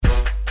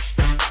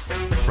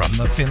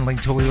the Finley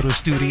Toyota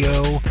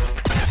studio,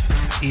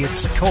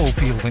 it's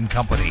Cofield and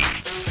Company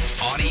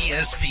on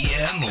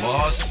ESPN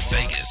Las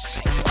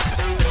Vegas.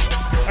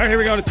 All right, here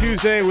we go to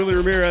Tuesday. Willie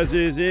Ramirez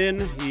is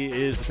in. He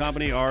is the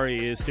company. Ari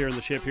is steering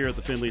the ship here at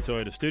the Finley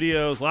Toyota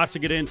Studios. Lots to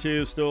get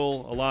into.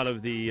 Still a lot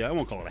of the, I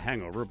won't call it a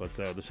hangover, but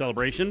the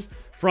celebration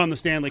from the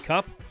Stanley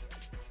Cup.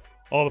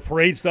 All the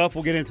parade stuff,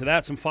 we'll get into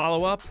that. Some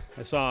follow-up.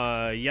 I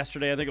saw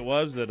yesterday, I think it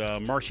was,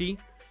 that Marshy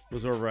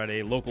was over at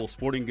a local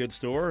sporting goods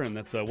store, and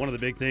that's one of the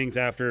big things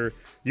after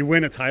you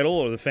win a title,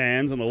 or the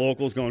fans and the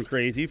locals going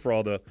crazy for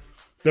all the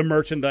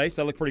merchandise.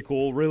 That looked pretty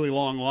cool. Really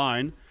long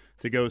line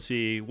to go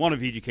see one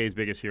of VGK's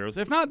biggest heroes,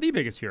 if not the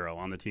biggest hero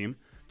on the team,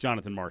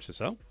 Jonathan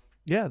Marchessault.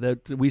 Yeah,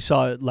 that we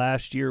saw it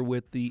last year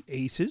with the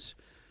Aces.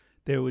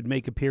 They would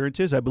make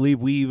appearances. I believe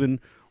we even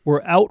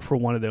were out for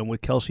one of them with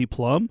Kelsey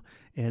Plum,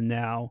 and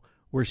now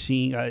we're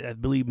seeing, I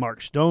believe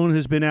Mark Stone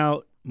has been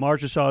out,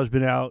 Marchessault has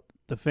been out.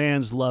 The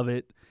fans love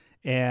it,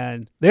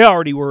 and they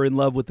already were in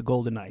love with the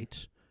Golden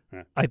Knights.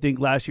 Yeah. I think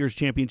last year's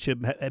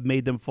championship had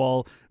made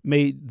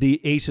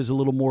the Aces a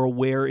little more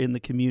aware in the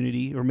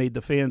community, or made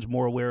the fans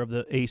more aware of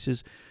the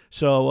Aces.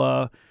 So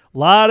a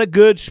lot of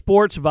good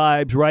sports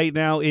vibes right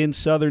now in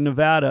Southern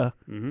Nevada.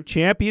 Mm-hmm.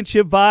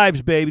 Championship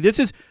vibes, baby. This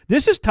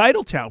is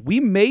Title Town. We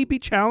may be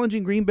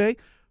challenging Green Bay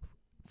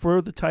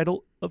for the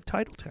title of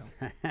Title Town.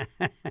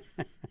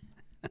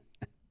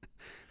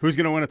 Who's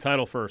going to win a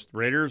title first,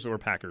 Raiders or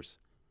Packers?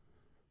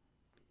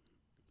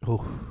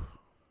 Oh,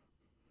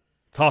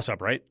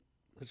 toss-up, right?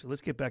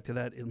 Let's get back to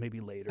that maybe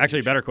later.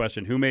 Actually, better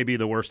question. Who may be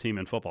the worst team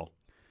in football?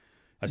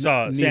 I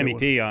saw Sammy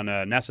P on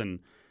Nesson,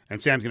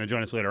 and Sam's going to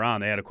join us later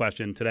on. They had a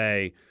question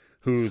today,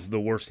 who's the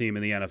worst team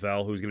in the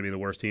NFL? Who's going to be the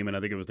worst team? And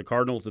I think it was the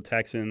Cardinals, the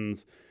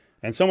Texans,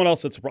 and someone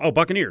else that's –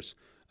 Buccaneers.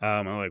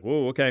 I'm like,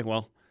 whoa, okay,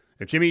 well,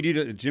 if Jimmy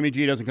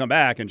G doesn't come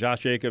back and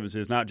Josh Jacobs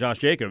is not Josh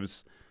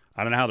Jacobs,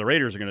 I don't know how the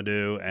Raiders are going to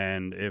do.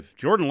 And if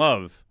Jordan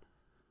Love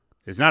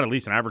is not at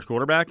least an average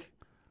quarterback –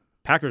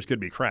 Packers could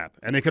be crap.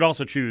 And they could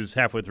also choose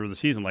halfway through the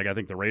season, like I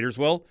think the Raiders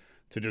will,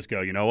 to just go,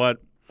 you know what?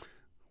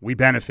 We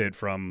benefit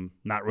from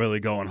not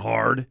really going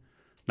hard.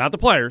 Not the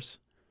players,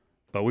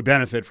 but we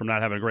benefit from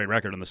not having a great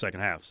record in the second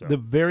half. So the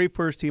very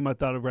first team I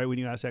thought of right when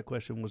you asked that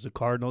question was the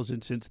Cardinals,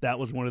 and since that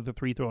was one of the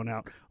three thrown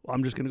out,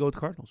 I'm just going to go with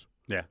the Cardinals.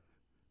 Yeah.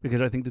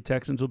 Because I think the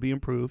Texans will be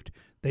improved.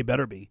 They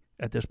better be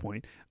at this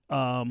point.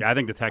 I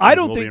think the Texans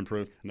will be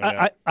improved.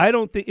 No I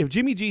don't think – if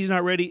Jimmy G's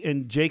not ready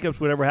and Jacobs,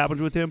 whatever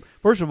happens with him,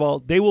 first of all,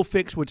 they will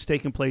fix what's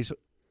taking place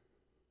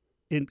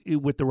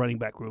with the running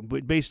back room,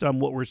 but based on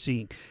what we're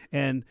seeing.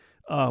 And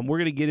we're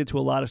going to get into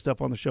a lot of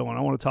stuff on the show, and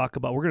we're going to talk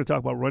about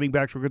running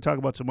backs. We're going to talk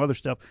about some other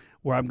stuff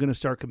where I'm going to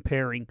start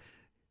comparing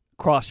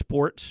cross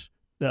sports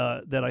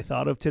that I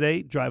thought of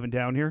today driving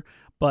down here.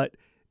 But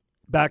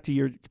back to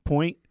your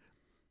point,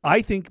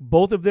 I think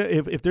both of them,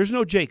 if there's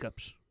no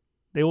Jacobs,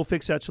 they will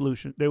fix that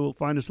solution. They will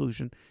find a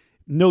solution.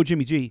 No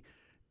Jimmy G,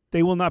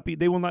 they will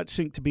not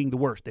sink to being the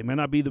worst. They may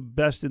not be the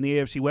best in the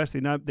AFC West.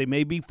 They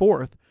may be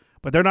fourth,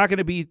 but they're not going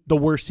to be the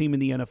worst team in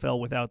the NFL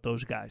without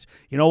those guys.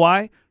 You know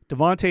why?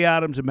 Devontae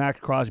Adams and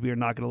Max Crosby are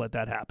not going to let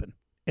that happen.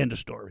 End of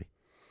story.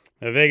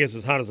 Vegas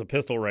is hot as a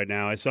pistol right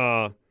now. I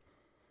saw,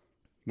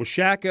 was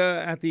Shaq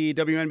at the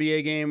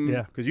WNBA game?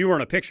 Yeah. Because you were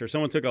in a picture.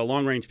 Someone took a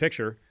long-range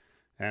picture.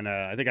 And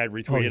I think I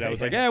retweeted. I was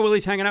like,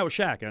 Willie's hanging out with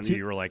Shaq. And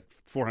you were like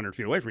 400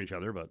 feet away from each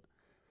other. But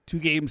 2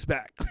 games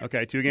back.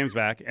 Okay, 2 games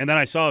back. And then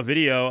I saw a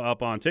video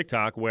up on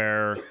TikTok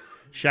where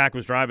Shaq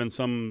was driving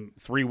some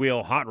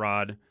 3-wheel hot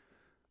rod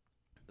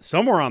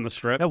somewhere on the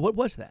strip. Now, what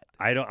was that?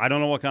 I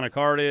don't know what kind of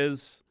car it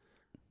is.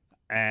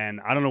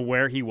 And I don't know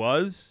where he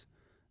was.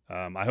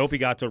 I hope he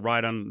got to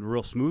ride on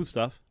real smooth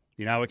stuff.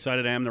 You know how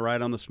excited I am to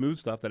ride on the smooth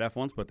stuff that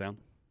F1's put down.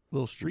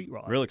 Little street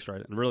rod. Real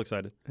excited.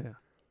 Yeah.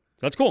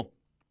 So that's cool.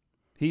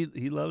 He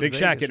loves Big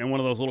Vegas. Shaq getting in one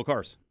of those little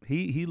cars.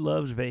 He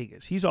loves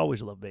Vegas. He's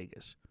always loved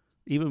Vegas.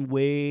 Even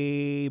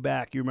way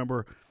back. You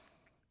remember,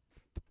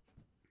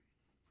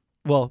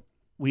 well,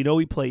 we know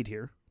he played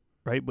here,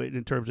 right? But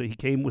in terms of he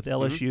came with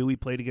LSU, he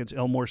played against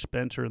Elmore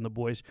Spencer and the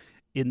boys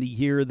in the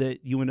year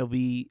that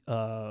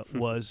UNLV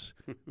was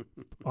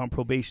on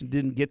probation,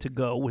 didn't get to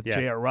go with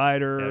J.R.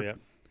 Ryder,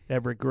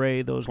 Everett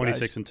Gray, those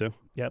 26 guys. 26-2.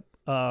 Yep.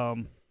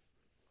 And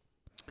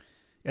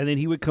then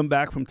he would come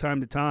back from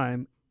time to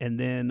time, and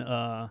then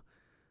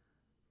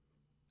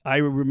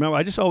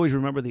I just always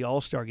remember the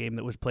All-Star game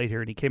that was played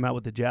here, and he came out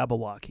with the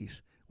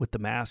Jabberwockies with the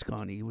mask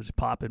on. He was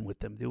popping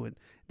with them,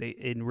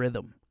 in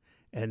rhythm,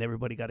 and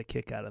everybody got a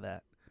kick out of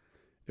that.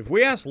 If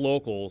we ask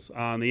locals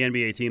on the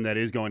NBA team that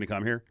is going to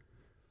come here,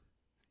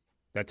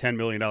 that $10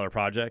 million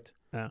project,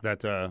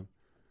 that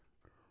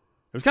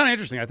it was kind of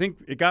interesting. I think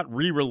it got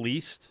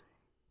re-released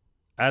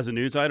as a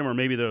news item, or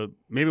maybe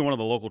one of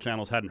the local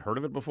channels hadn't heard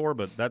of it before,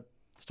 but that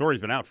story's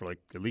been out for like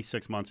at least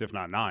 6 months, if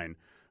not 9.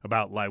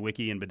 About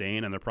Lewicki and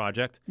Bedane and their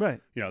project. Right.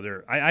 You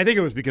know, I think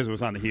it was because it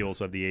was on the heels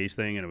of the A's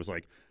thing, and it was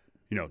like,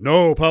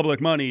 no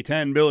public money,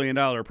 $10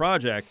 billion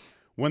project.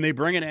 When they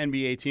bring an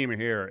NBA team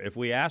here, if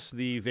we ask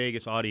the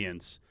Vegas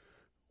audience,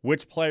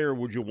 which player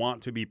would you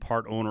want to be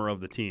part owner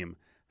of the team?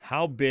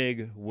 How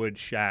big would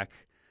Shaq,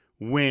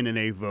 win in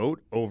a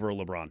vote over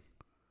LeBron.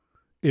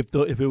 If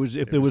there was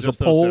a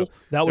just poll, those two.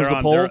 that was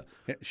the poll.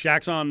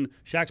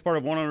 Shaq's part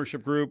of one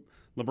ownership group.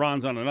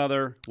 LeBron's on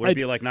another. Would it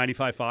be like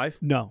 95-5?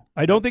 No,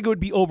 I don't think it would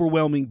be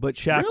overwhelming, but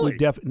Shaq Really? would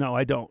definitely. No,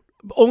 I don't.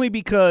 Only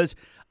because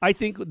I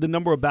think the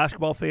number of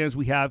basketball fans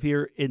we have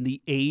here in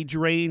the age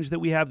range that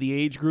we have, the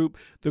age group,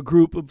 the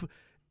group of,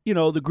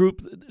 the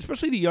group,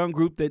 especially the young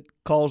group that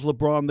calls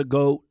LeBron the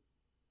GOAT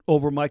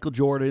over Michael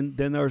Jordan.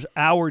 Then there's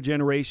our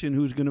generation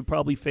who's going to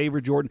probably favor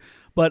Jordan.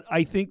 But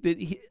I think that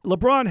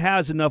LeBron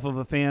has enough of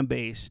a fan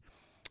base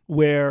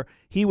where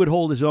he would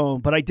hold his own,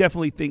 but I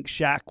definitely think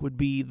Shaq would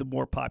be the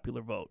more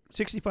popular vote.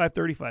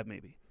 65-35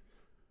 maybe.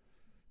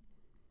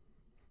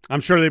 I'm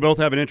sure they both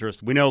have an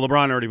interest. We know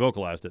LeBron already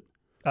vocalized it.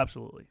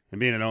 Absolutely. And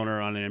being an owner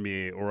on an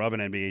NBA or of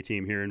an NBA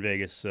team here in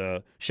Vegas,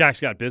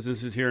 Shaq's got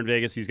businesses here in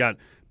Vegas. He's got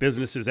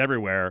businesses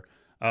everywhere.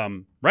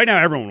 Right now,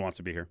 everyone wants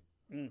to be here.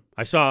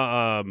 I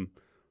saw,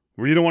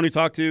 were you the one who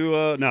talked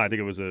to, no, I think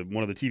it was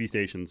one of the TV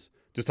stations,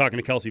 just talking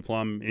to Kelsey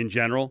Plum in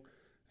general,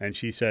 and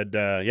she said,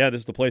 yeah,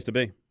 this is the place to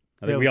be.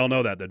 I think we all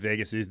know that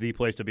Vegas is the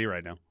place to be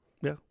right now.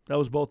 Yeah, that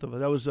was both of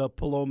us. That was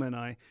Paloma and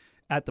I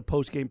at the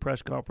post-game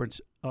press conference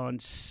on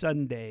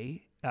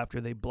Sunday after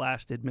they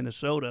blasted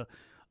Minnesota.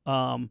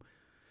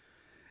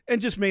 And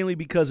just mainly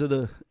because of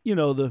the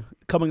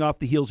coming off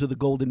the heels of the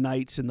Golden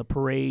Knights and the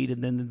parade,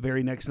 and then the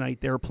very next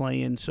night they're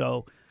playing.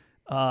 So,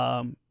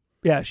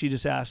 she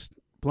just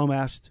Plum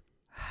asked,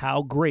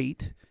 how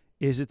great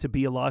is it to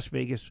be a Las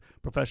Vegas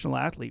professional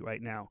athlete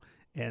right now?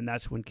 And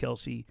that's when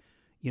Kelsey,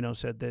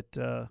 said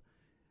that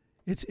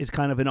it's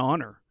kind of an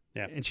honor.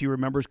 Yeah. And she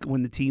remembers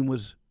when the team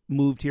was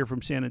moved here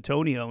from San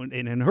Antonio, and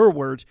in her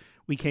words,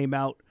 we came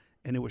out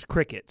and it was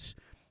crickets.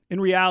 In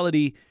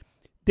reality,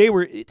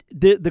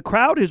 the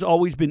crowd has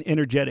always been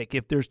energetic.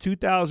 If there's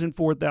 2,000,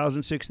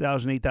 4,000,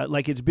 6,000, 8,000,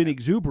 like it's been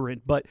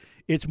exuberant, but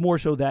it's more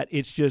so that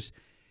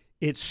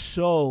it's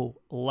so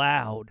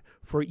loud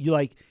for you.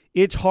 Like,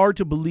 it's hard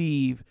to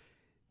believe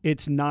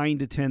it's 9,000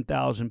 to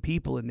 10,000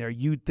 people in there.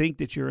 You'd think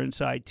that you're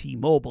inside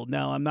T-Mobile.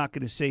 Now, I'm not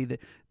going to say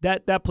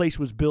that place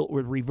was built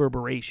with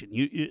reverberation.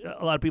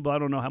 A lot of people, I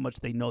don't know how much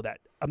they know that.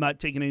 I'm not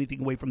taking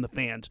anything away from the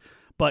fans,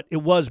 but it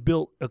was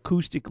built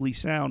acoustically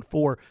sound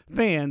for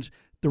fans,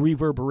 the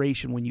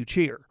reverberation when you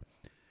cheer.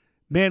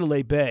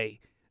 Mandalay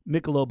Bay,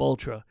 Michelob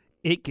Ultra,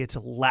 it gets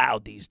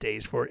loud these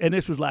days and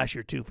this was last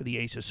year too for the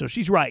Aces. So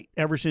she's right.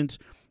 Ever since,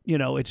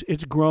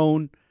 it's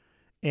grown,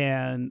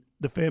 and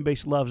the fan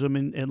base loves them.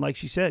 And like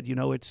she said,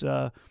 it's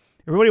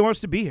everybody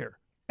wants to be here.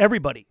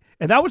 Everybody.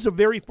 And that was the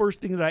very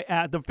first thing that I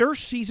added. The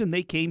first season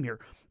they came here,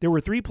 there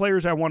were 3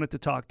 players I wanted to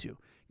talk to.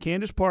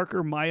 Candace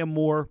Parker, Maya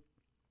Moore,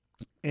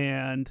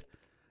 and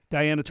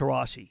Diana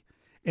Taurasi.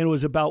 And it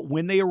was about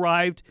when they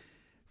arrived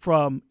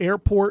from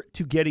airport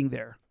to getting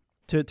there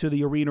to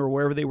the arena or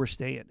wherever they were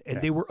staying.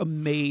 And they were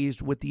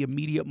amazed with the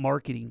immediate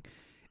marketing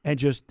and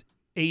just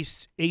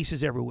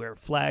aces everywhere,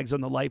 flags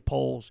on the light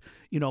poles,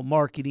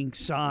 marketing,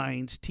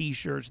 signs,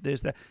 T-shirts,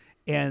 this, that.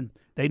 And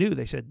they knew.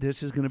 They said,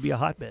 this is going to be a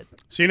hotbed.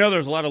 So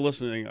there's a lot of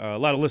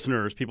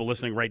listeners, people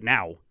listening right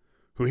now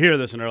who hear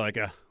this and they're like,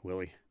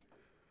 Willie,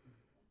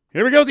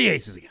 here we go with the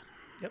Aces again.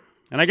 Yep.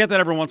 And I get that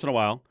every once in a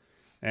while.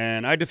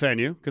 And I defend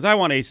you because I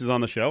want Aces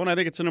on the show, and I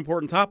think it's an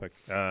important topic.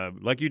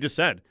 Like you just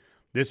said,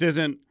 this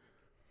isn't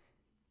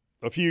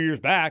a few years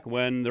back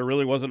when there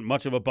really wasn't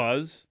much of a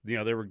buzz.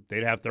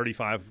 They'd have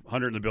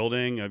 3,500 in the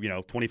building,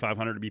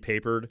 2,500 to be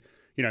papered.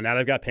 Now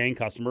they've got paying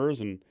customers,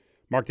 and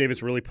Mark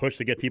Davis really pushed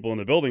to get people in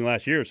the building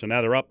last year. So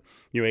now they're up,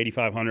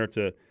 8,500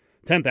 to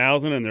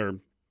 10,000, and they're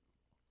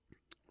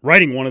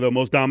writing one of the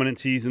most dominant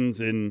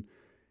seasons in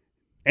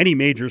any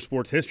major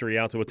sports history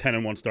out to a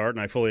 10-1 start,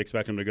 and I fully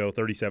expect them to go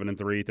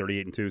 37-3,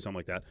 38-2, something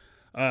like that.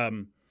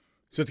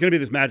 So it's going to be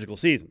this magical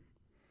season.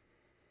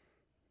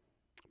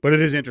 But it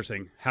is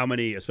interesting how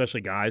many, especially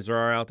guys, there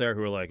are out there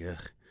who are like,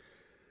 ugh,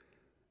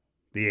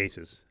 the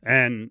Aces.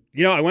 And,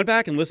 I went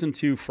back and listened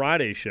to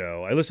Friday's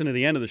show. I listened to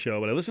the end of the show,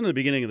 but I listened to the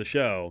beginning of the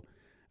show,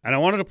 and I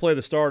wanted to play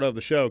the start of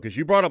the show because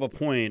you brought up a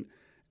point,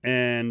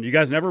 and you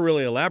guys never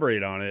really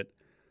elaborated on it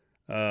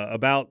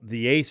about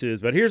the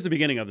Aces. But here's the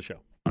beginning of the show.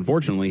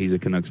 Unfortunately, he's a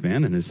Canucks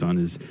fan, and his son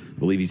is, I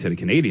believe he said, a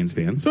Canadiens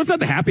fan. So it's not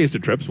the happiest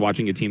of trips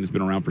watching a team that's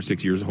been around for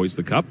 6 years hoist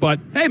the cup. But,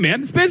 hey, man,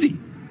 it's busy.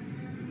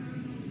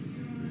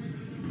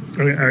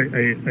 Are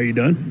you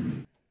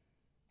done?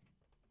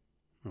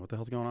 What the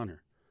hell's going on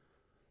here?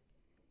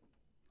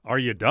 Are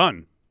you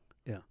done?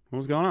 Yeah. What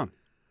was going on?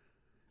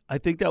 I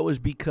think that was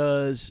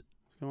because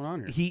What's going on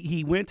here?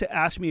 he went to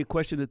ask me a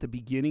question at the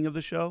beginning of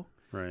the show.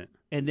 Right.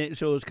 And then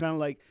so it was kind of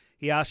like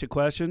he asked a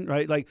question,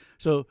 right? Like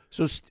so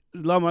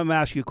let me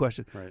ask you a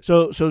question. Right.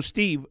 So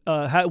Steve,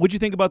 what'd you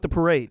think about the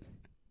parade?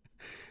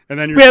 And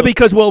then you're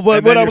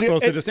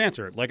supposed to just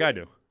answer it like I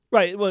do.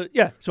 Right. Well,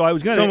 yeah. So I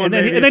was going to, and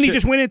then he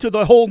just went into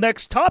the whole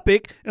next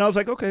topic, and I was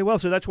like, okay, well,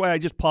 so that's why I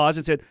just paused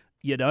and said,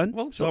 "You done?"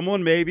 Well,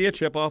 someone may be a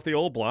chip off the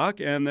old block,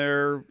 and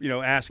they're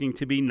asking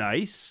to be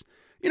nice.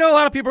 A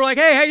lot of people are like,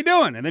 "Hey, how you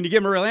doing?" And then you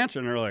give them a real answer,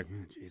 and they're like,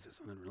 "Jesus,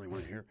 I didn't really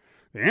want to hear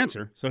the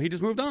answer." So he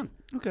just moved on.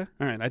 Okay.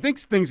 All right. I think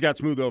things got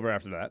smoothed over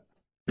after that.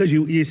 Because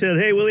you said,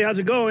 hey, Willie, how's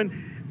it going?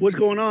 What's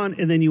going on?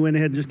 And then you went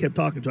ahead and just kept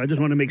talking. So I just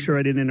want to make sure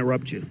I didn't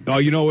interrupt you. Oh,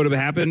 you know what would have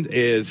happened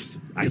is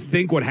I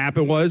think what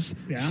happened was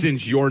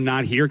since you're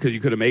not here because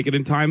you couldn't make it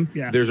in time,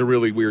 there's a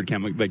really weird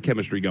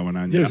chemistry going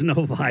on. There's no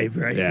vibe,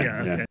 right?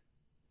 Yeah. Okay.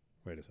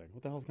 Wait a second.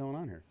 What the hell's going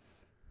on here?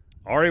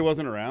 Ari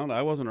wasn't around.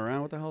 I wasn't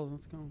around. What the hell is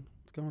what's going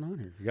on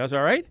here? You guys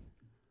all right?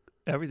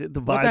 Everything. The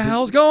vibe. What the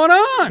hell's going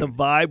on? The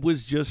vibe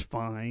was just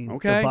fine.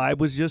 Okay. The vibe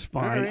was just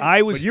fine.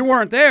 Right. But you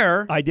weren't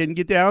there. I didn't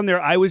get down there.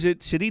 I was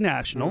at City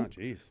National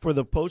for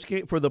the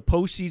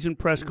postseason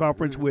press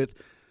conference with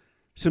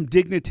some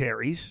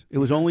dignitaries. It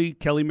was only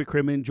Kelly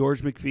McCrimmon,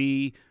 George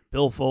McPhee,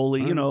 Bill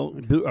Foley,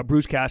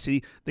 Bruce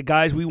Cassidy, the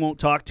guys we won't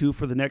talk to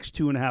for the next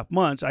 2.5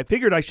 months. I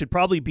figured I should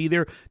probably be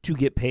there to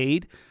get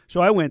paid,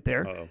 so I went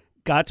there. Uh-oh.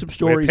 Got some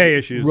stories. Pay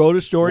issues. Wrote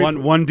a story.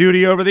 One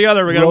duty over the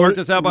other. We got to work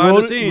this out behind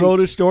the scenes. Wrote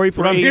a story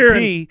for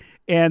AP,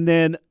 and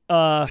then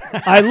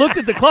I looked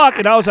at the clock,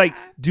 and I was like,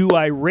 do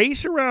I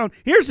race around?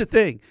 Here's the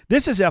thing.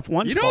 This is F1's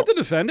fault. You don't have to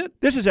defend it.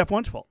 This is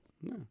F1's fault.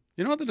 No.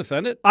 You don't have to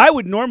defend it. I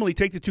would normally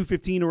take the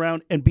 215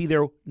 around and be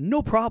there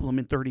no problem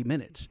in 30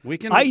 minutes.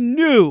 I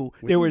knew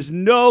there was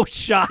no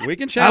shot. We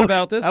can chat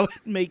about this. I was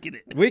making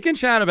it. We can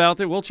chat about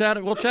it. We'll chat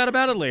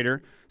about it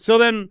later. So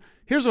then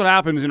here's what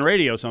happens in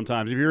radio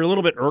sometimes. If you're a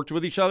little bit irked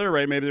with each other,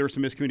 right? Maybe there was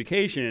some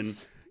miscommunication.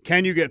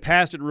 Can you get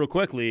past it real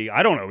quickly?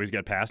 I don't always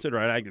get past it,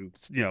 right? I can,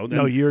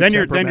 then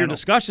your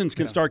discussions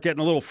can start getting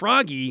a little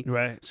froggy.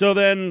 Right. So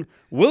then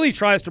Willie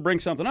tries to bring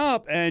something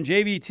up, and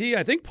JVT,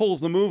 I think,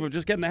 pulls the move of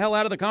just getting the hell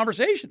out of the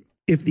conversation.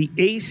 If the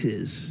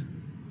Aces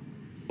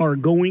are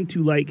going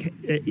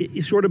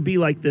to sort of be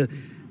like the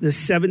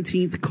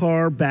 17th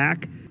car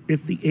back,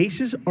 if the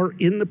Aces are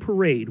in the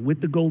parade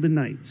with the Golden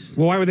Knights,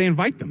 well, why would they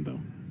invite them though?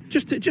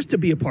 Just to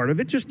be a part of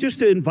it, just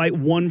to invite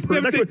one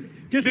person.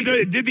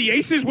 Did the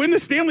Aces win the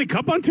Stanley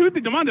Cup on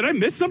Tuesday? Damon, did I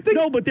miss something?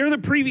 No, but they're the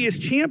previous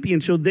champion,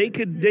 so they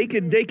could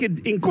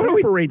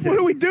incorporate them. What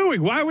are we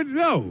doing? Why would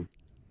no?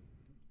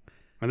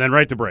 And then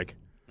right to break.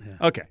 Yeah.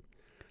 Okay,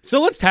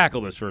 so let's tackle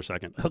this for a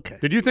second. Okay.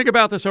 Did you think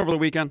about this over the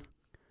weekend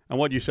and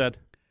what you said?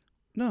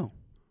 No.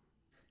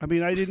 I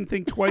mean, I didn't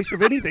think twice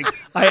of anything.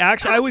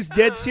 I was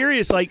dead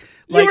serious. Like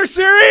you were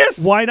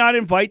serious? Why not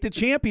invite the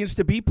champions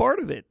to be part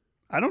of it?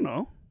 I don't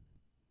know.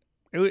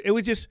 It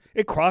was just,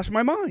 it crossed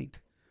my mind.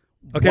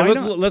 Okay,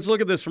 let's look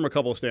at this from a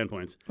couple of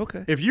standpoints.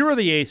 Okay. If you were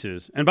the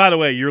Aces, and by the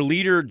way, your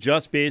leader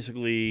just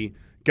basically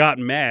got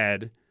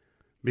mad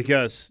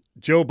because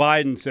Joe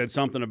Biden said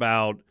something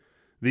about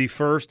the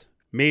first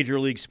Major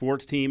League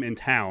sports team in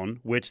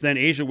town, which then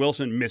Asia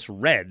Wilson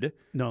misread.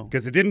 No.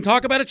 Because it didn't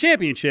talk about a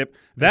championship.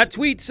 That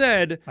tweet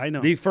said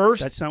the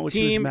first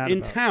team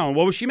in town.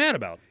 What was she mad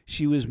about?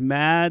 She was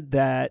mad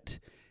that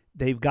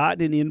they've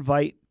gotten an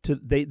invite to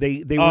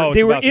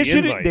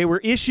they were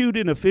issued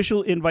an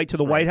official invite to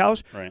the White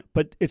House,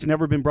 but it's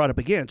never been brought up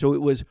again. So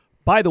it was,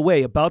 by the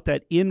way, about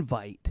that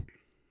invite.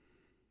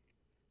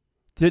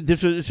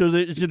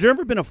 There's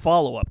never been a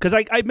follow up because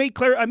I made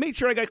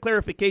sure I got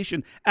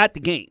clarification at the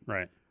game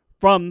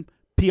from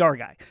PR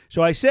guy.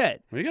 So I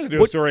said, well, you got to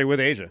do a story with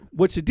Asia.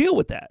 What's the deal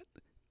with that?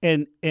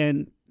 And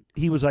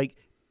he was like,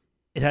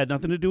 it had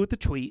nothing to do with the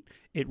tweet.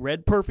 It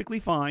read perfectly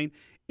fine,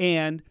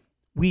 and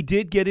we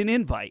did get an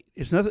invite.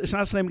 It's not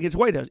a slam against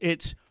White House.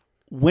 It's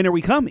when are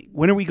we coming?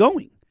 When are we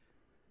going?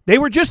 They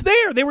were just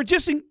there. They were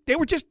just. Okay.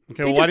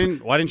 Well,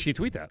 why didn't she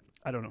tweet that?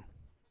 I don't know.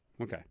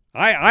 Okay.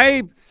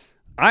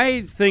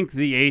 I think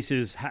the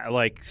Aces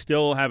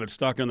still have it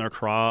stuck in their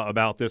craw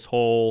about this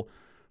whole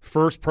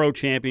first pro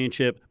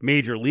championship,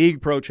 Major League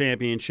pro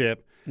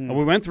championship. And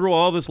we went through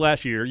all this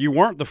last year. You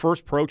weren't the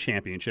first pro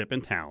championship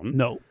in town.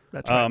 No,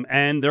 that's right.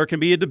 And there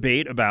can be a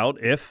debate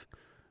about if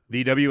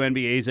the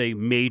WNBA is a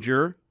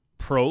major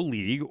pro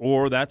league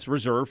or that's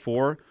reserved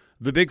for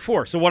the Big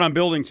Four. So what I'm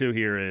building to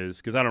here is,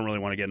 because I don't really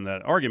want to get into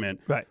that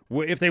argument,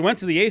 if they went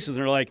to the Aces and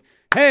they're like,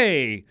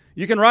 hey,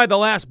 you can ride the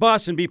last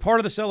bus and be part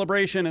of the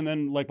celebration, and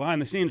then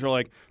behind the scenes are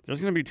like, there's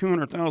going to be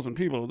 200,000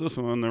 people at this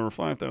one, there were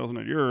 5,000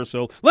 at yours,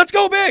 so let's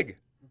go big.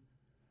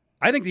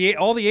 I think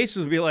all the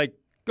Aces would be like,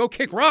 go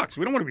kick rocks.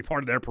 We don't want to be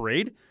part of their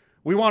parade.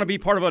 We want to be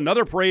part of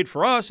another parade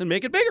for us and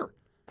make it bigger.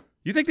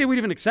 You think they would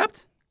even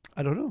accept?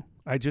 I don't know.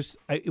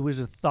 It was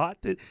a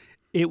thought that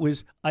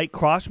I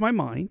crossed my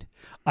mind.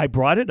 I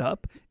brought it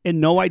up, and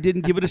no, I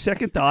didn't give it a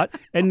second thought,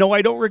 and no,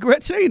 I don't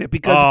regret saying it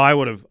because I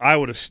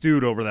would have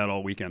stewed over that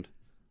all weekend.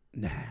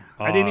 Nah,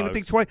 I didn't even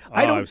think twice.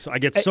 I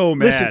get so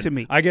mad. Listen to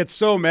me. I get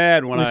so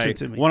mad when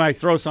I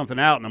throw something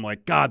out, and I'm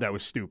like, God, that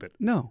was stupid.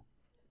 No.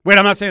 Wait,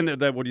 I'm not saying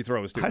that what you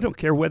throw is stupid. I don't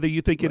care whether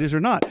you think it is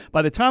or not.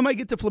 By the time I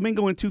get to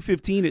Flamingo in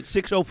 2:15 at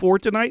 6:04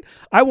 tonight,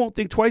 I won't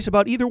think twice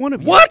about either one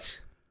of you.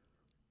 What?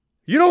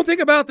 You don't think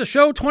about the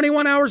show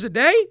 21 hours a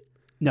day?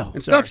 No.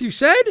 And stuff you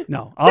said?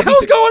 No. What the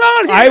hell's going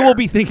on here? I will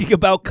be thinking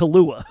about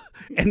Kahlua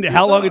and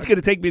how long it's going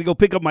to take me to go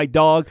pick up my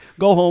dog,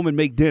 go home, and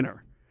make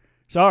dinner.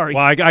 Sorry.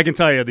 Well, I can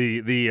tell you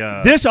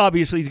this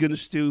obviously is going to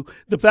stew.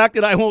 The fact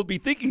that I won't be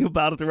thinking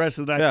about it the rest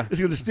of the night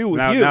is going to stew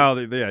with you. Now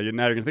you're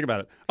going to think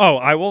about it. Oh,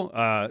 I will?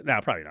 No,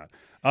 probably not.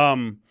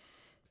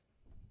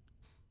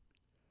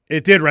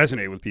 It did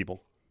resonate with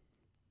people.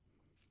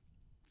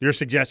 your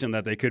suggestion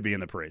that they could be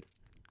in the parade.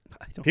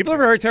 People are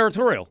very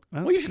territorial.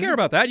 Well, you should care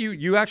about that.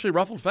 You actually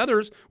ruffled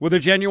feathers with a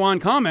genuine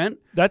comment.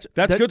 That's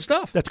good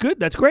stuff. That's good.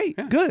 That's great.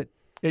 Yeah. Good.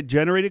 It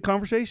generated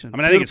conversation. I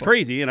mean, I think it's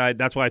crazy, and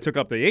that's why I took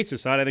up the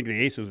Aces side. I think the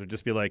Aces would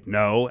just be like,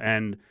 no,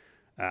 and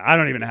I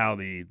don't even know how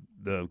the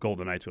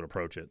Golden Knights would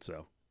approach it.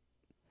 So,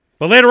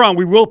 but later on,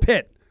 we will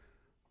pit.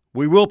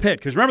 We will pit.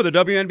 Because remember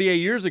the WNBA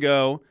years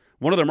ago,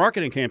 one of their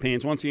marketing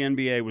campaigns, once the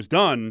NBA was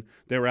done,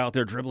 they were out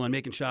there dribbling,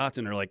 making shots,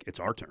 and they're like, it's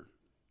our turn.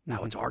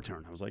 Now it's our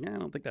turn. I was like, I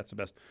don't think that's the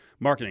best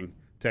marketing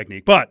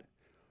technique. But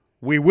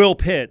we will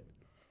pit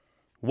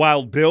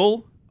Wild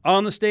Bill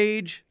on the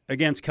stage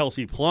against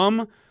Kelsey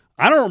Plum.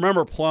 I don't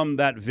remember Plum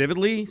that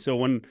vividly, so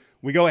when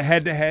we go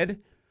head-to-head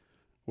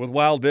with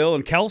Wild Bill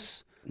and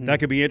Kels, that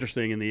could be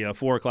interesting in the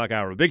 4 o'clock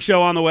hour. Big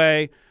show on the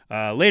way.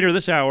 Later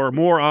this hour,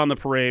 more on the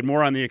parade,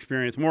 more on the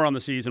experience, more on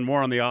the season,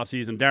 more on the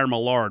offseason. Daren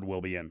Millard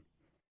will be in.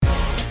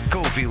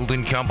 Cofield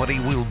and Company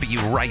will be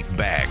right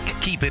back.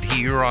 Keep it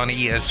here on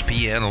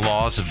ESPN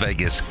Las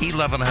Vegas,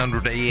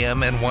 1100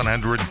 AM and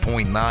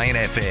 100.9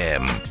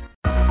 FM.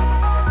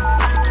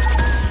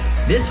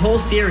 This whole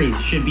series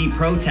should be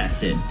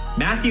protested.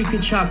 Matthew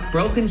Tkachuk,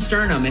 broken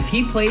sternum. If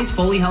he plays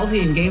fully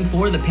healthy in Game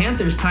 4, the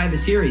Panthers tie the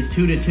series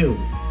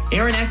 2-2.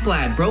 Aaron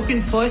Ekblad,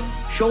 broken foot,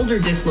 shoulder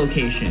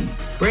dislocation.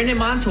 Brandon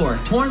Montour,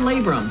 torn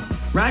labrum.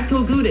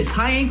 Radko Gudas,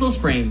 high ankle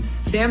sprain.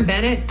 Sam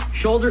Bennett,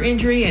 shoulder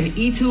injury, and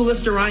Eetu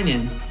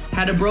Listerainen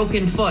had a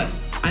broken foot.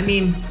 I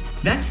mean,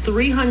 that's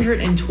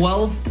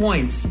 312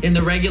 points in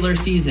the regular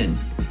season.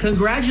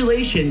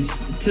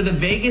 Congratulations to the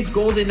Vegas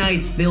Golden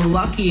Knights, the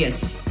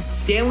luckiest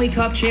Stanley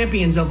Cup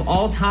champions of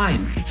all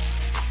time.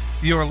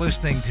 You're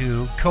listening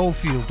to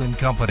Cofield and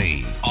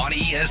Company on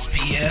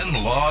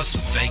ESPN Las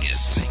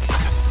Vegas.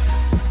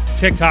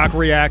 TikTok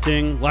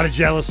reacting. A lot of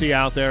jealousy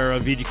out there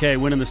of VGK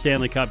winning the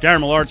Stanley Cup. Daren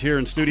Millard's here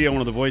in studio,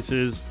 one of the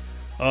voices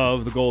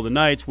of the Golden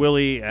Knights.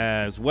 Willie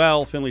as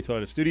well, Finley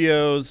Toyota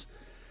Studios.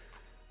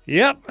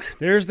 Yep,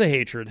 there's the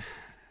hatred.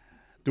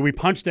 Do we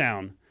punch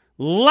down?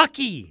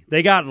 Lucky.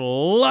 They got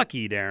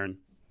lucky, Daren.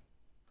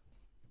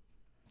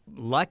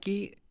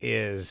 Lucky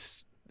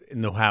is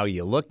how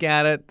you look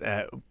at it.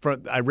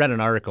 I read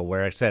an article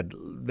where it said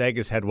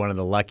Vegas had one of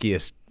the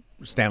luckiest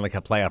Stanley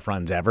Cup playoff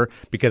runs ever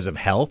because of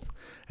health,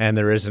 and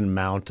there is an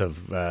amount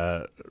of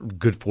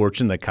good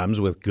fortune that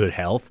comes with good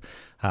health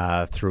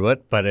through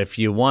it. But if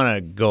you want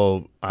to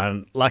go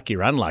unlucky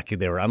or unlucky,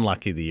 they were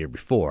unlucky the year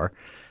before,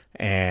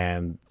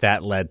 and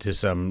that led to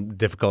some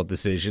difficult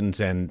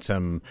decisions and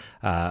some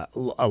a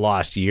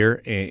lost year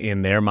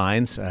in their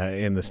minds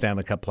in the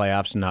Stanley Cup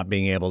playoffs, not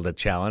being able to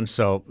challenge.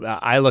 So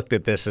I looked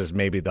at this as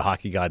maybe the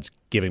hockey gods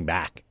giving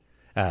back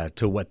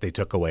to what they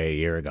took away a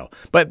year ago.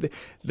 But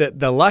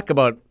the luck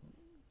about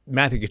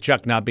Matthew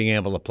Tkachuk not being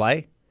able to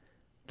play,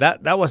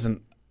 that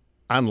wasn't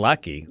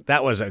unlucky.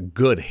 That was a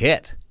good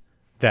hit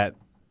that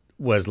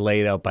was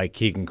laid out by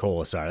Keegan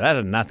Colasar. That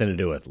had nothing to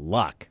do with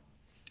luck.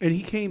 And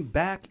he came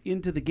back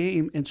into the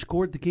game and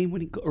scored the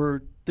game-winning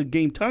or the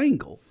game-tying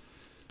goal.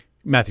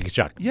 Matthew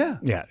Tkachuk.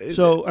 Yeah.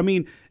 So, I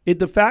mean,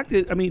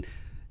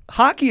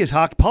 hockey is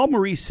hockey. Paul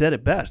Maurice said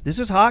it best. This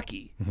is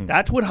hockey. Mm-hmm.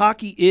 That's what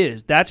hockey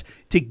is. That's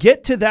to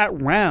get to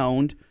that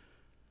round,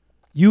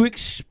 you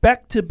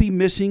expect to be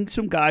missing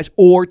some guys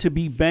or to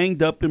be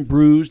banged up and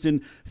bruised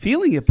and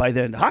feeling it by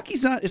then.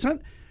 Hockey's not.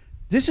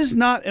 This is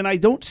not, and I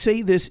don't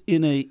say this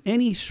in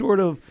any sort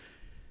of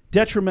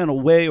detrimental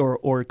way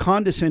or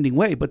condescending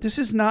way, but this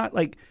is not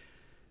like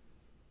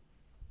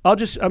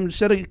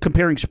instead of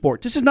comparing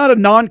sport, this is not a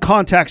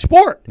non-contact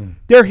sport.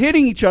 They're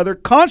hitting each other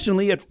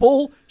constantly at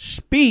full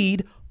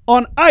speed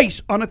on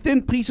ice on a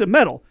thin piece of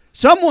metal.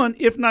 Someone,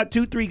 if not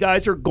 2-3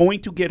 guys, are going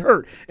to get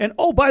hurt. And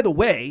oh, by the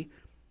way,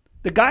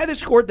 the guy that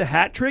scored the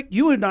hat trick,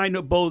 you and I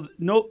both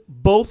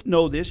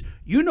know this.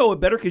 You know it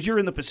better because you're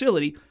in the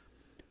facility.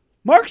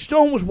 Mark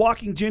Stone was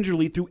walking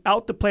gingerly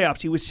throughout the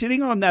playoffs. He was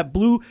sitting on that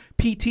blue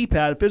PT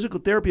pad, physical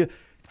therapy,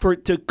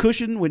 to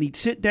cushion when he'd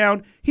sit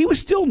down. He was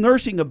still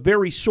nursing a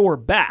very sore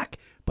back,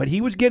 but he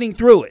was getting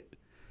through it.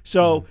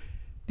 So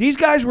these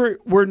guys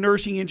were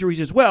nursing injuries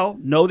as well.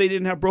 No, they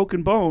didn't have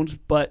broken bones,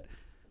 but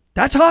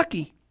that's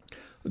hockey.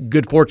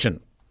 Good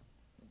fortune.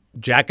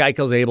 Jack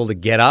Eichel's able to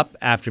get up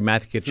after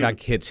Matthew Tkachuk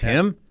hits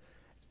him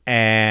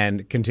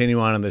and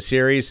continue on in the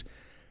series.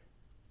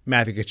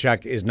 Matthew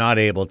Tkachuk is not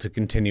able to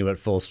continue at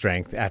full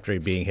strength after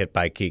being hit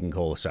by Keegan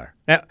Colasar.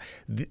 Now,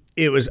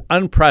 it was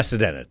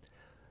unprecedented,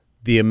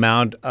 the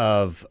amount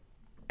of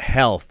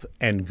health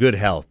and good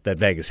health that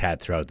Vegas had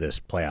throughout this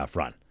playoff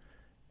run.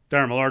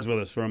 Daren Millard's with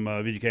us from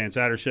VGK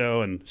Insider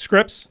Show and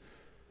Scripps.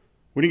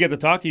 We didn't get to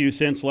talk to you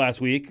since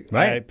last week.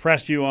 Right. I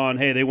pressed you on,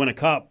 hey, they win a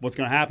cup. What's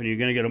going to happen? Are you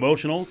going to get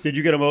emotional? Did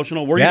you get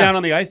emotional? Were you down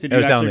on the ice? Did you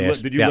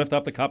lift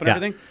up the cup and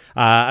everything?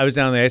 I was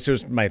down on the ice. It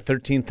was my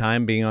 13th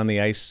time being on the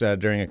ice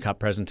during a cup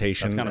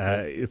presentation. That's kind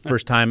of cool.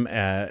 First time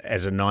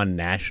as a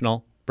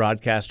non-national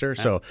broadcaster,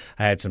 so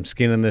I had some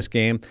skin in this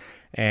game.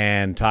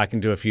 And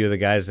talking to a few of the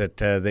guys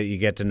that you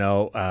get to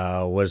know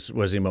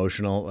was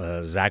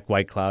emotional. Zach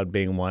Whitecloud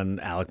being one,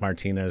 Alec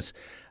Martinez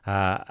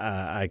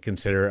I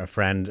consider a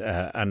friend.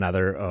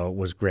 Another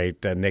was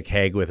great. Nick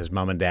Hague with his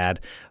mom and dad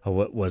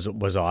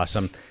was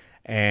awesome.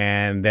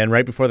 And then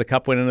right before the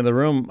cup went into the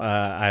room,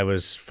 I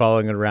was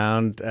following it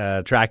around,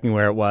 tracking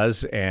where it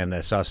was, and I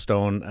saw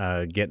Stone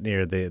get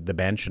near the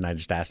bench, and I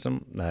just asked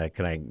him,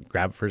 can I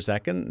grab it for a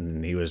second?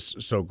 And he was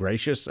so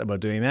gracious about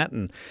doing that.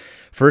 And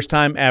first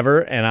time ever,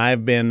 and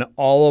I've been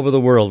all over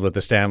the world with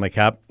the Stanley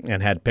Cup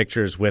and had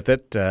pictures with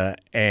it,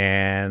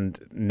 and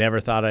never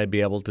thought I'd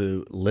be able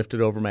to lift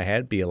it over my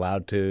head, be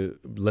allowed to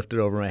lift it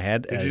over my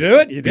head. Did you do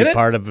it? You did it?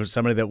 Part of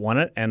somebody that won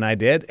it, and I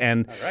did.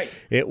 And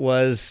it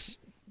was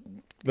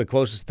the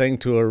closest thing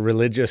to a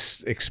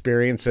religious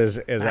experience as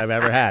I've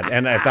ever had.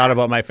 And I thought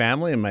about my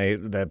family and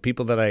the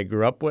people that I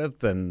grew up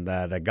with and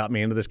that got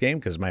me into this game,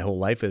 because my whole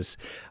life is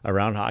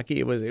around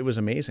hockey. It was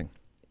amazing.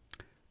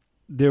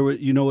 There was,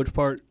 which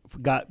part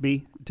got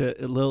me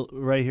to a little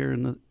right here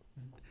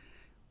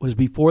was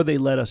before they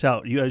let us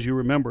out. As you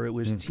remember, it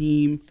was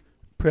team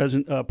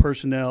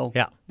personnel,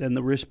 then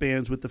the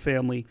wristbands with the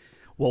family.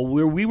 Well,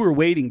 where we were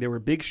waiting, there were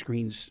big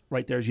screens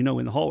right there, as you know,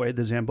 in the hallway,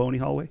 the Zamboni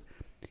hallway.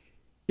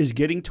 Is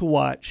getting to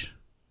watch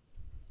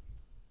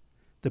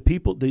the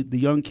people, the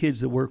young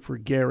kids that work for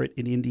Garrett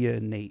and India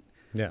and Nate,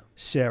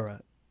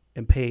 Sarah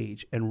and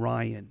Paige and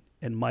Ryan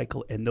and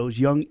Michael and those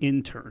young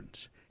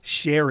interns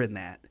sharing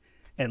that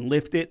and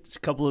lift it. A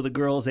couple of the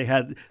girls, they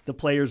had the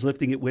players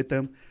lifting it with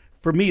them.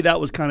 For me,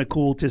 that was kind of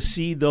cool to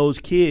see those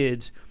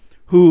kids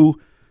who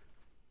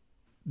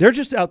they're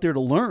just out there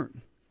to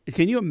learn.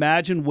 Can you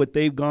imagine what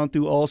they've gone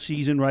through all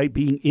season, right?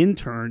 Being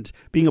interns,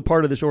 being a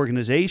part of this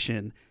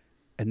organization.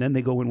 And then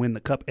they go and win the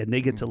cup, and they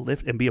get to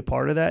lift and be a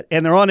part of that.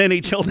 And they're on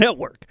NHL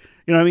Network.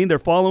 You know what I mean? They're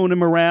following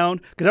him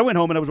around. Because I went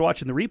home and I was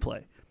watching the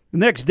replay. The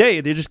next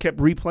day, they just kept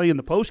replaying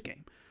the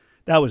postgame.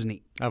 That was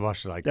neat. I've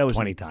watched it like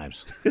 20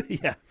 times.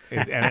 Yeah.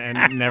 And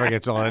it never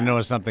gets old. I know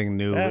it's something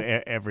new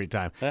every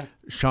time.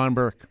 Sean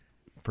Burke,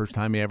 first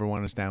time he ever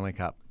won a Stanley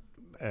Cup.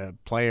 A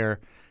player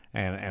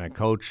and a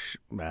coach,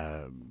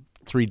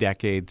 3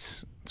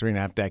 decades,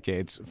 3.5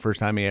 decades. First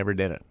time he ever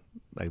did it.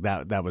 Like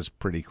that was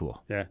pretty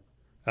cool. Yeah.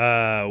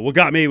 What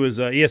got me was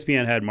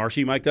ESPN had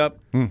Marshy mic'd up.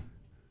 I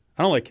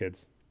don't like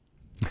kids.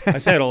 I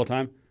say it all the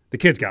time. The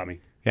kids got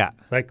me. Yeah.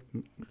 Like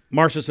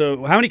Marsha,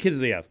 so how many kids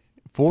does he have?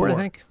 4, I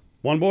think.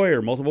 One boy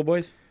or multiple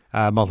boys?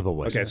 Multiple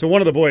boys. Okay, so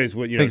one of the boys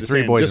would, just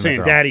 3 boys just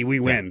saying, Daddy, we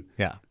win.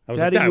 Yeah. I was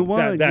Daddy, like, you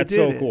won. That's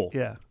so cool.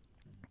 Yeah.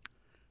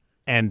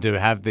 And to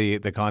have the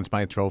Conn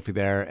Smythe Trophy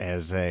there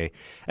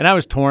and I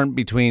was torn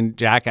between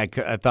Jack.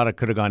 I thought it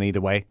could have gone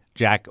either way,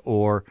 Jack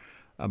or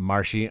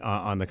Marshy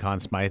on the Conn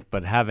Smythe,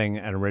 but having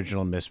an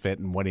original misfit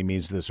and what he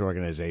means to this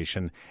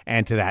organization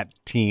and to that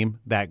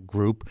team, that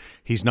group.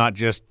 He's not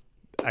just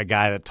a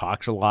guy that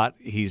talks a lot.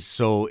 He's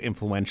so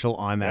influential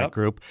on that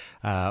group,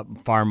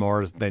 far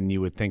more than you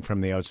would think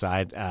from the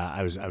outside.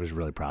 I was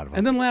really proud of him.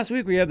 And then last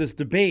week we had this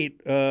debate.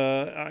 We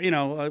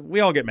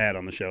all get mad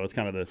on the show. It's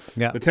kind of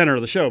the tenor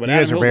of the show. But you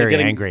guys are very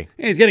angry.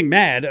 He's getting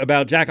mad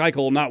about Jack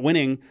Eichel not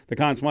winning the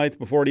Conn Smythe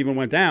before it even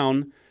went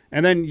down.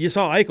 And then you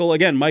saw Eichel,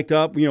 again, mic'd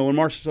up, when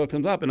Marshall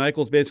comes up, and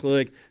Eichel's basically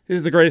like, this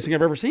is the greatest thing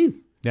I've ever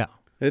seen. Yeah.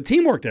 The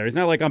teamwork there. He's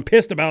not like, I'm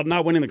pissed about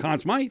not winning the Conn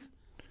Smythe.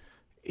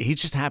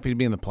 He's just happy to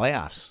be in the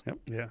playoffs. Yep.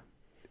 Yeah.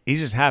 He's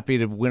just happy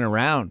to win a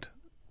round.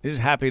 He's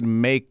just happy to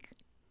make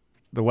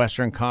the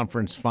Western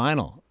Conference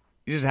final.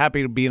 He's just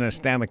happy to be in a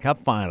Stanley Cup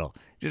final.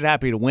 He's just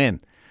happy to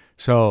win.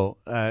 So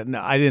no,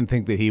 I didn't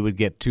think that he would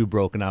get too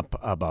broken up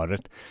about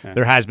it. Yeah.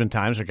 There has been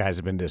times where guys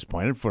have been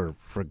disappointed for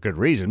good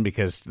reason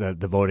because the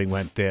voting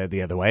went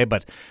the other way,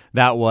 but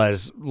that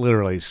was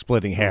literally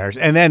splitting hairs.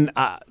 And then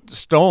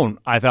Stone,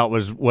 I thought,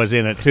 was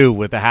in it too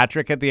with the hat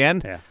trick at the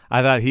end. Yeah.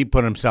 I thought he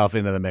put himself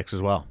into the mix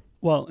as well.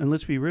 Well, and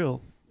let's be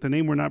real. The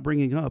name we're not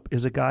bringing up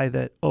is a guy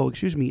that,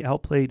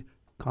 outplayed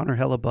Connor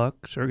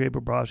Hellebuck, Sergei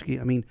Bobrovsky.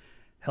 I mean,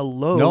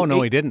 hello.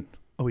 No, he didn't.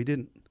 Oh, he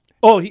didn't.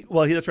 Oh,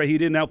 that's right. He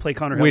didn't outplay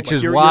Connor Hellebuck.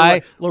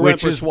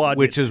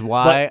 Which is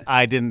why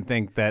I didn't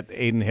think that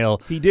Aiden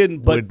Hill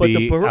would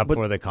be up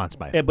for the Conn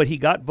Smythe. But he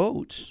got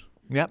votes.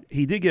 Yep,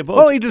 he did get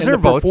votes. Oh, he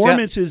deserved votes. The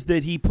performances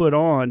that he put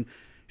on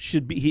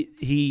should be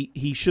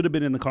he should have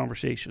been in the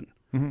conversation.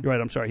 Mm-hmm. You're right.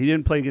 I'm sorry. He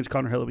didn't play against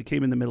Connor Hellebuck. He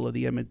came in the middle of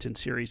the Edmonton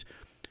series,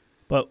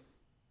 but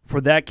for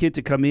that kid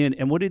to come in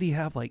and what did he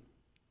have, like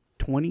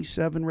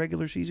 27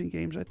 regular season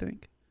games, I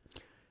think.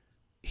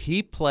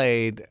 He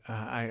played,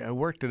 I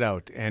worked it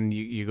out, and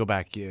you go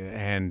back,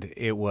 and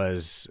it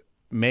was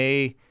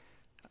May,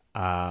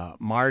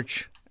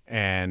 March,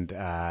 and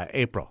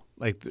April.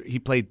 Like, he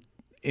played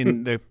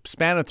in the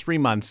span of 3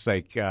 months,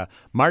 like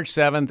March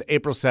 7th,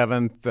 April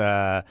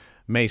 7th,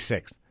 May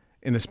 6th.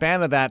 In the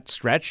span of that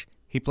stretch,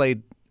 he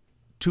played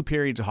 2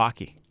 periods of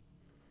hockey.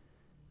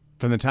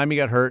 From the time he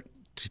got hurt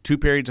to 2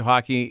 periods of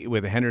hockey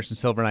with the Henderson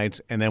Silver Knights,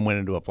 and then went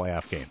into a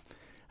playoff game.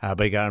 But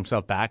he got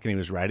himself back and he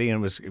was ready,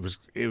 and it was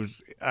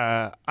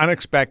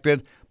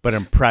unexpected, but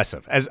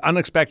impressive. As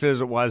unexpected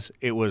as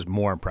it was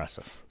more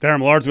impressive. Daren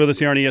Millard's with us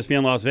here on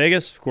ESPN Las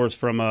Vegas, of course,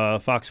 from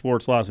Fox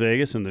Sports Las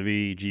Vegas and the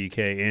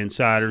VGK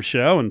Insider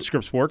Show and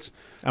Script Sports.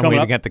 I'm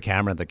waiting to get the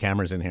camera. The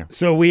camera's in here.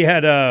 So we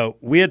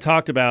had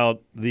talked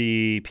about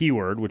the P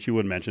word, which you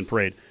wouldn't mention,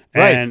 parade,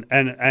 Right.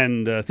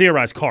 and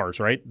theorized cars,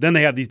 right? Then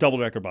they have these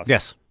double-decker buses.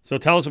 Yes. So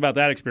tell us about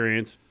that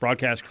experience,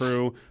 broadcast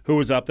crew, who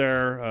was up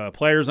there,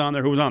 players on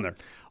there, who was on there?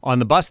 On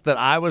the bus that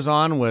I was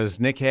on was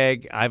Nick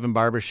Hague, Ivan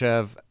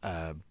Barbashev,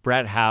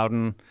 Brett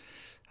Howden,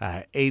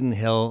 Aiden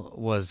Hill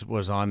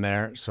was on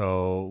there.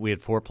 So we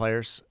had 4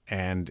 players,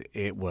 and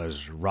it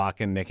was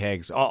rocking. Nick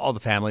Hague's, all the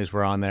families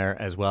were on there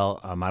as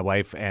well. My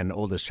wife and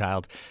oldest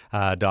child,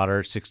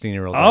 daughter,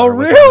 16-year-old daughter. Oh,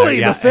 really?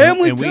 Yeah, the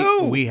family and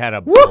too? We had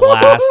a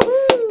blast,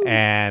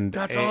 and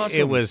that's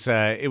awesome. It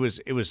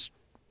was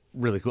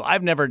really cool.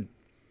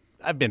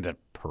 I've been to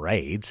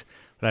parades,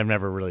 but I've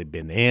never really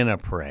been in a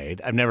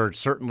parade. I've never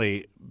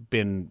certainly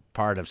been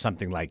part of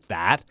something like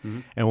that. Mm-hmm.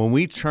 And when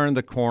we turned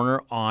the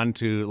corner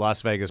onto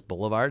Las Vegas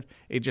Boulevard,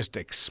 it just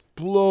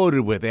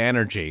exploded with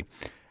energy.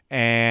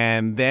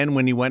 And then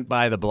when you went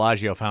by the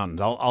Bellagio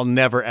fountains, I'll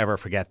never, ever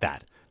forget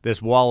that.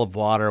 This wall of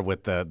water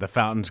with the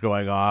fountains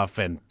going off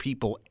and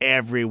people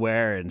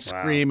everywhere and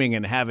screaming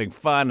and having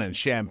fun and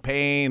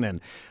champagne and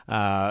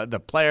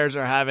the players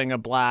are having a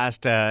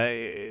blast.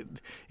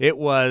 It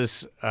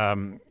was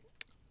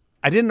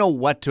I didn't know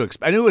what to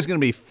expect. I knew it was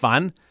going to be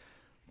fun,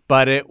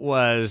 but it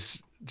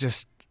was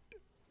just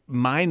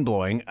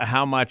mind-blowing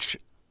how much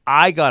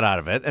I got out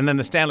of it. And then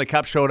the Stanley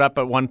Cup showed up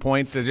at one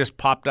point. It just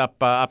popped up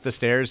the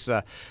stairs.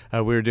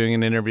 We were doing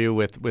an interview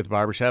with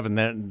Barbashev, and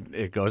then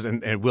it goes,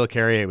 and Will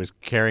Carrier was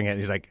carrying it. And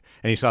he's like,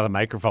 and he saw the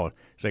microphone.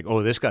 He's like,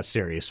 "Oh, this got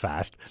serious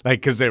fast," like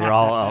because they were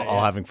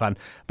all having fun.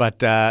 But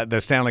the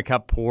Stanley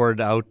Cup poured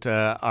out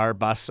our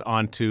bus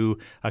onto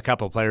a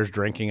couple of players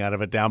drinking out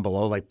of it down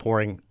below, like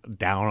pouring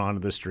down onto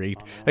the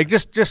street, like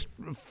just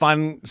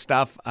fun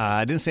stuff.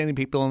 I didn't see any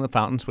people in the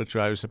fountains, which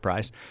I was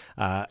surprised.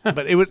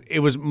 But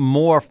it was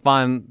more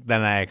fun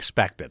than I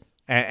expected,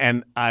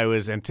 and I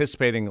was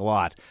anticipating a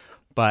lot,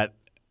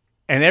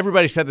 and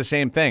everybody said the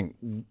same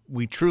thing.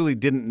 We truly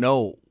didn't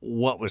know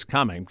what was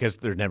coming because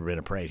there's never been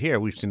a parade here.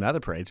 We've seen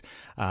other parades,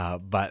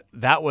 but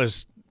that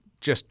was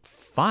just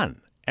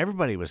fun.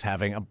 Everybody was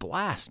having a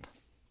blast.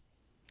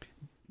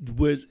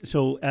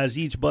 So as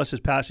each bus is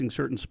passing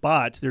certain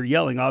spots, they're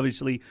yelling,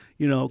 obviously,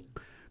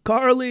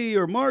 Carly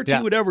or Marty,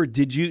 whatever.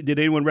 Did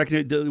anyone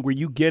recognize? Were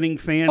you getting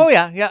fans? Oh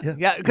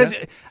yeah. Because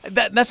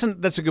that's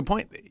a good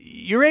point.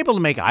 You're able to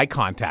make eye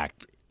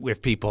contact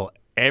with people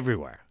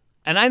everywhere,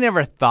 and I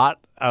never thought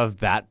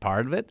of that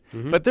part of it.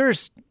 Mm-hmm. But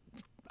there's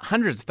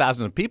hundreds of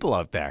thousands of people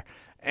out there,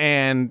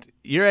 and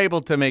you're able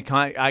to make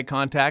eye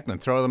contact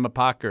and throw them a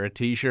puck or a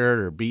T-shirt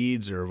or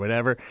beads or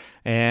whatever,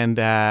 and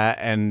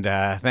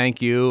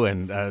thank you,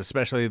 and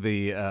especially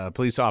the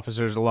police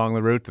officers along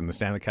the route. And the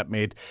Stanley Cup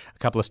made a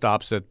couple of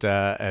stops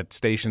at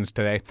stations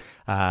today.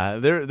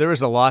 There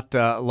was a lot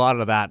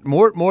of that,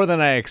 more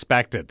than I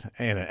expected.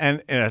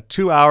 And in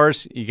 2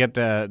 hours, you get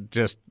to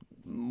just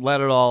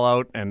let it all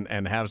out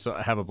and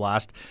have a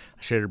blast.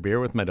 I shared a beer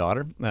with my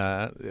daughter.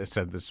 I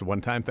said this is a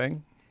one-time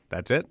thing.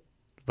 That's it.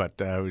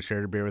 But we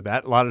shared a beer with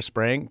that. A lot of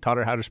spraying. Taught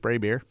her how to spray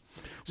beer.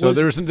 So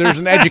there was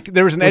an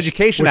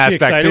education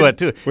aspect to it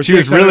too. She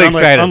was really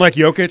excited. Unlike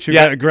Jokic,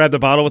 who grabbed the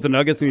bottle with the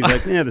Nuggets, and he's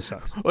like, "Yeah, this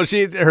sucks." Well,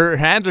 her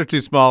hands are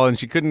too small, and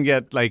she couldn't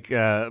get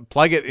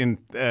plug it in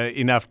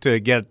enough to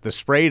get the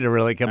spray to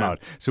really come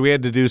out. So we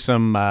had to do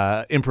some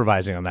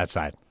improvising on that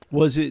side.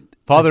 Was it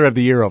Father of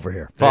the Year over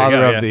here?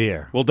 Father of the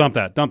Year. We'll dump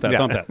that.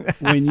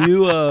 When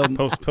you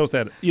post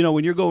that.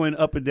 When you're going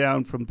up and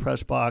down from the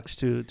press box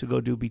to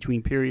go do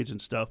between periods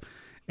and stuff,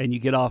 and you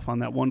get off on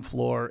that one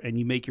floor and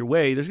you make your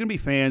way, there's going to be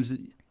fans.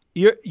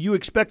 You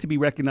expect to be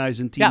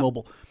recognized in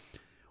T-Mobile. Yeah.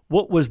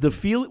 What was the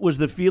feel? Was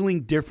the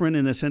feeling different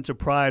in a sense of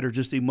pride or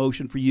just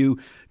emotion for you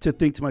to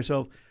think to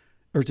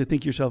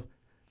yourself,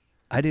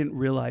 I didn't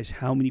realize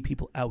how many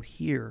people out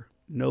here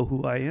know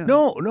who I am?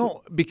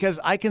 No, because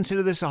I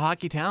consider this a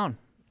hockey town,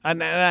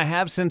 and I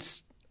have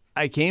since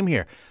I came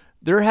here.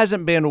 There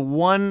hasn't been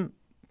one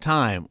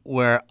time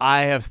where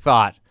I have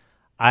thought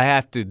I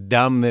have to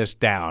dumb this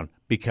down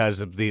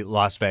because of the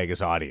Las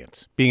Vegas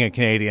audience. Being a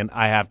Canadian,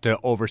 I have to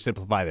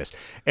oversimplify this.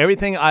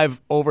 Everything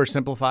I've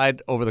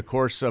oversimplified over the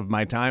course of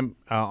my time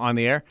on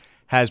the air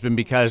has been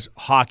because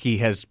hockey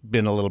has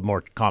been a little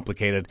more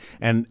complicated,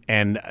 and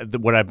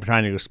what I'm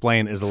trying to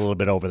explain is a little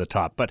bit over the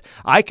top. But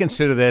I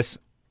consider this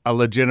a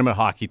legitimate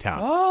hockey town.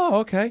 Oh,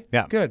 okay.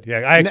 Yeah. Good. Yeah,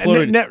 I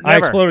exploded. I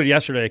exploded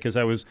yesterday because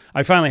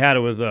I finally had it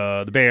with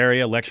the Bay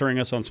Area lecturing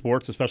us on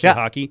sports, especially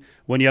hockey.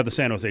 When you have the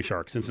San Jose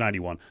Sharks since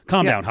 '91,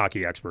 calm down,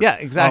 hockey experts. Yeah,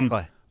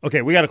 exactly.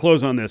 Okay, we got to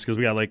close on this because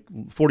we got like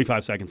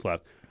 45 seconds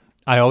left.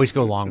 I always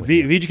go long with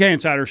you. VGK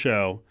Insider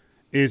Show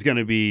is going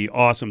to be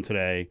awesome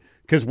today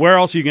because where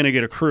else are you going to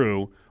get a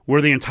crew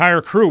where the entire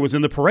crew was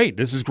in the parade?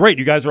 This is great.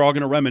 You guys are all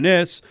going to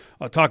reminisce,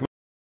 talk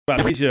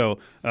about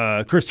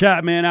Chris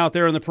Chapman out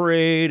there in the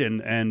parade,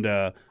 and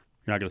you're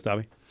not going to stop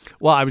me?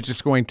 Well, I was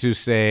just going to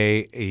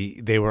say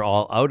they were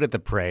all out at the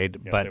parade,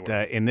 Yes,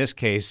 but in this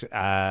case,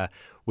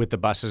 with the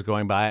buses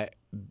going by,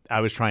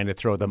 I was trying to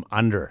throw them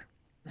under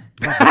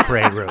the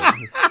parade route.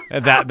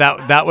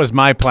 That was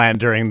my plan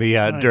during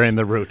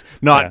the route,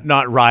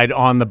 not ride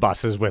on the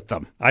buses with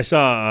them. I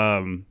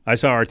saw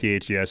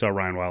RTHG. I saw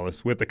Ryan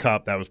Wallace with the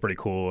cup. That was pretty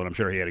cool, and I'm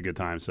sure he had a good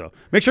time. So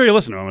make sure you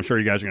listen to him. I'm sure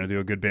you guys are going to do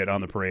a good bit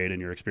on the parade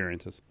and your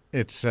experiences.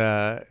 It's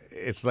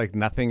like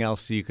nothing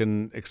else you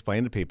can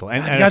explain to people.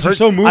 And you guys are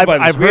so moved by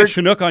this. We had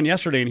Chinook on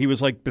yesterday, and he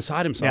was like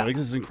beside himself. Yeah. Like,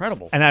 this is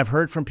incredible. And I've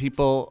heard from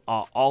people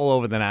all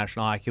over the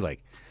National Hockey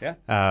League.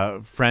 Yeah.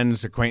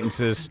 Friends,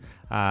 acquaintances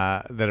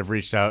that have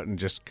reached out and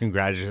just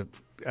congratulated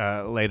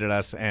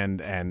us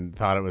and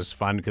thought it was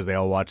fun because they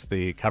all watched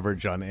the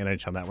coverage on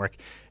NHL Network.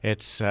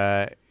 It's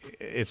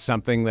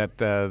something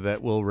that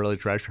we'll really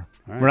treasure.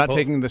 Right, we're not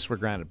taking this for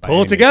granted.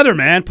 Pull it together,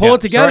 man. Pull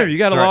it together. Sorry, you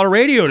got a lot of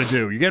radio to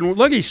do.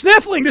 Look, he's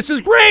sniffling. This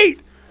is great.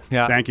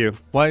 Yeah. Thank you.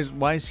 Why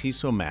is he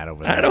so mad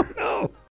over there? I don't know.